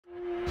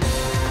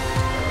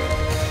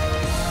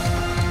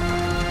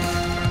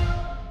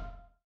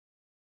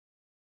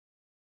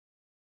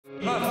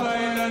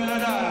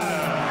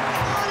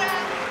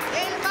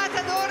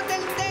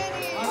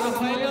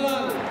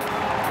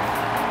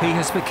He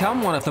has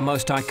become one of the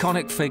most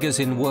iconic figures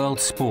in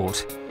world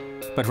sport.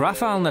 But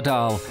Rafael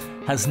Nadal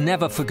has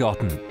never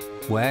forgotten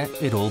where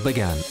it all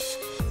began.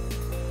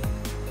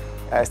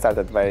 I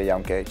started at a very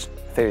young age,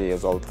 3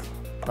 years old.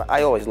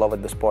 I always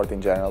loved the sport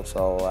in general,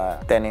 so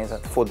tennis,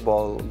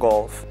 football,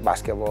 golf,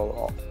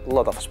 basketball, a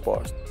lot of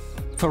sports.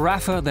 For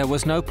Rafa, there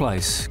was no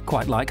place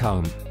quite like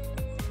home.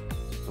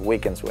 The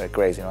weekends were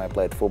crazy. I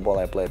played football,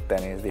 I played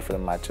tennis,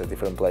 different matches,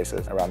 different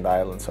places around the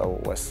island, so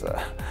it was,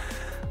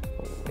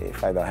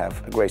 if I don't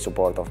have a great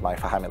support of my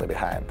family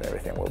behind,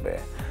 everything will be,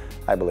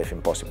 I believe,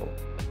 impossible.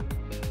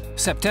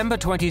 September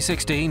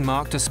 2016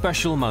 marked a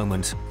special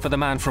moment for the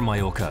man from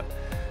Mallorca.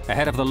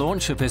 Ahead of the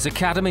launch of his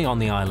academy on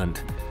the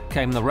island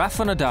came the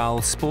Rafa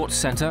Nadal Sports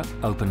Centre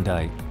Open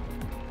Day.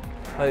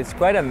 Well, it's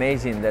quite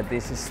amazing that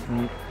this is,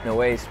 in a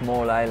way, a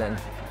small island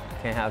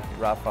can have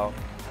Rafa.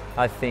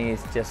 I think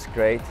it's just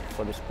great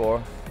for the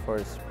sport, for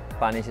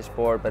Spanish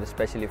sport, but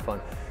especially for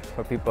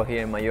people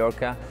here in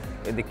Mallorca.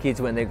 The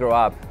kids, when they grow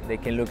up, they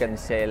can look at and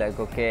say, like,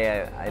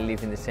 okay, I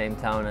live in the same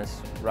town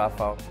as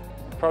Rafa.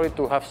 Probably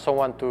to have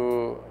someone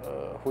who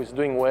is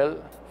doing well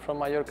from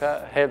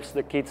Mallorca helps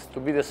the kids to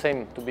be the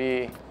same,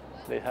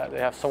 they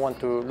have someone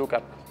to look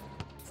up.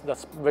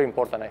 That's very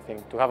important, I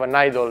think, to have an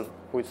idol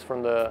who is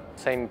from the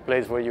same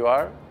place where you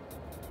are.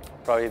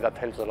 Probably that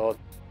helps a lot.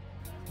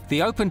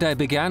 The Open Day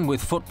began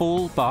with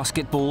football,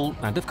 basketball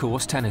and, of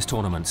course, tennis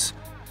tournaments.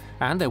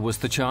 And there was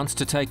the chance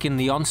to take in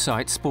the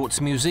on-site sports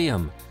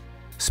museum.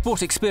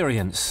 Sport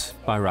Experience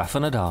by Rafa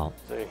Nadal.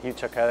 It's a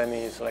huge academy,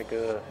 it's like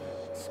a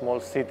small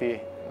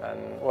city,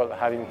 and well,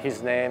 having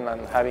his name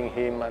and having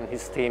him and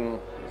his team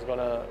is going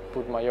to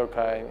put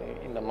Mallorca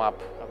in the map,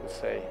 I would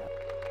say.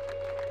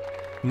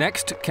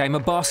 Next came a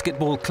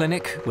basketball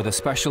clinic with a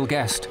special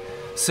guest,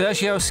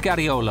 Sergio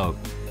Scariolo,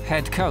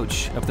 head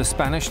coach of the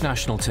Spanish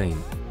national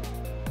team.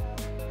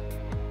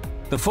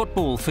 The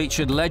football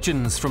featured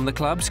legends from the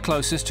clubs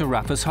closest to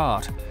Rafa's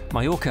heart,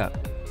 Mallorca,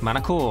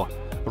 Manacor,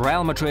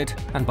 Real Madrid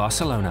and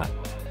Barcelona,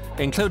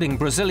 including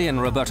Brazilian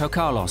Roberto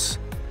Carlos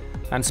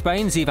and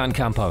Spain's Ivan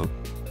Campo.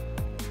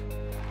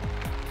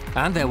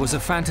 And there was a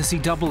fantasy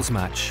doubles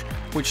match,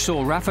 which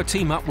saw Rafa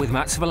team up with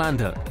Mats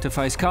Wilander to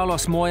face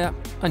Carlos Moya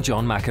and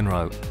John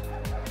McEnroe.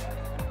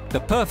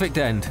 The perfect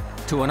end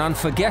to an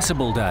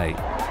unforgettable day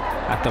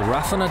at the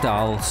Rafa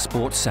Nadal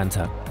Sports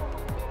Centre.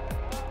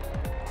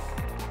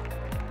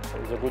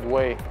 It's a good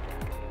way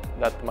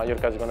that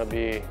Mallorca is going to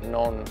be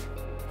known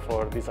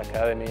for this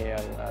academy,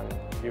 and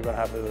you're going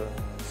to have a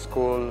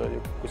school,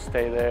 you could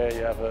stay there,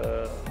 you have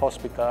a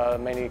hospital,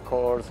 many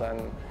courts,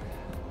 and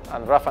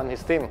Rafa and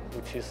his team,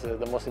 which is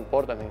the most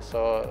important thing.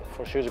 So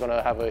for sure it's going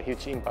to have a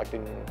huge impact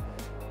in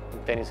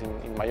tennis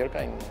in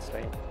Mallorca, in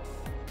Spain.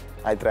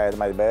 I tried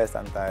my best,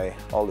 and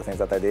all the things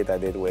that I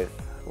did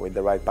with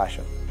the right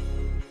passion.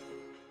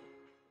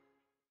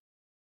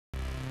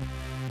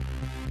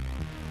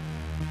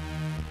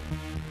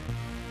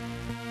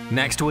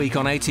 Next week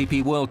on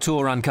ATP World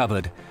Tour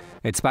Uncovered,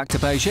 it's back to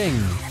Beijing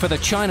for the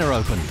China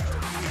Open.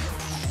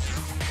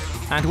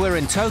 And we're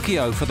in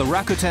Tokyo for the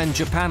Rakuten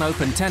Japan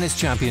Open Tennis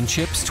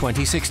Championships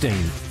 2016.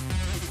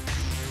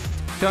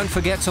 Don't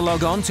forget to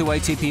log on to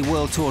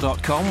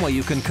atpworldtour.com, where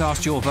you can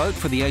cast your vote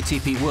for the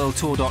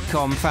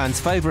atpworldtour.com Fans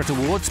Favourite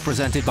Awards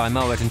presented by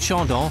Moet and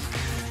Chandon,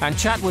 and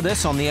chat with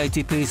us on the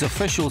ATP's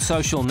official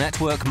social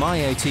network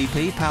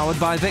MyATP, powered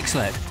by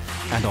Vixlet,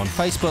 and on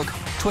Facebook,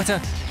 Twitter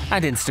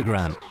and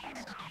Instagram.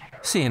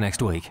 See you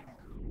next week.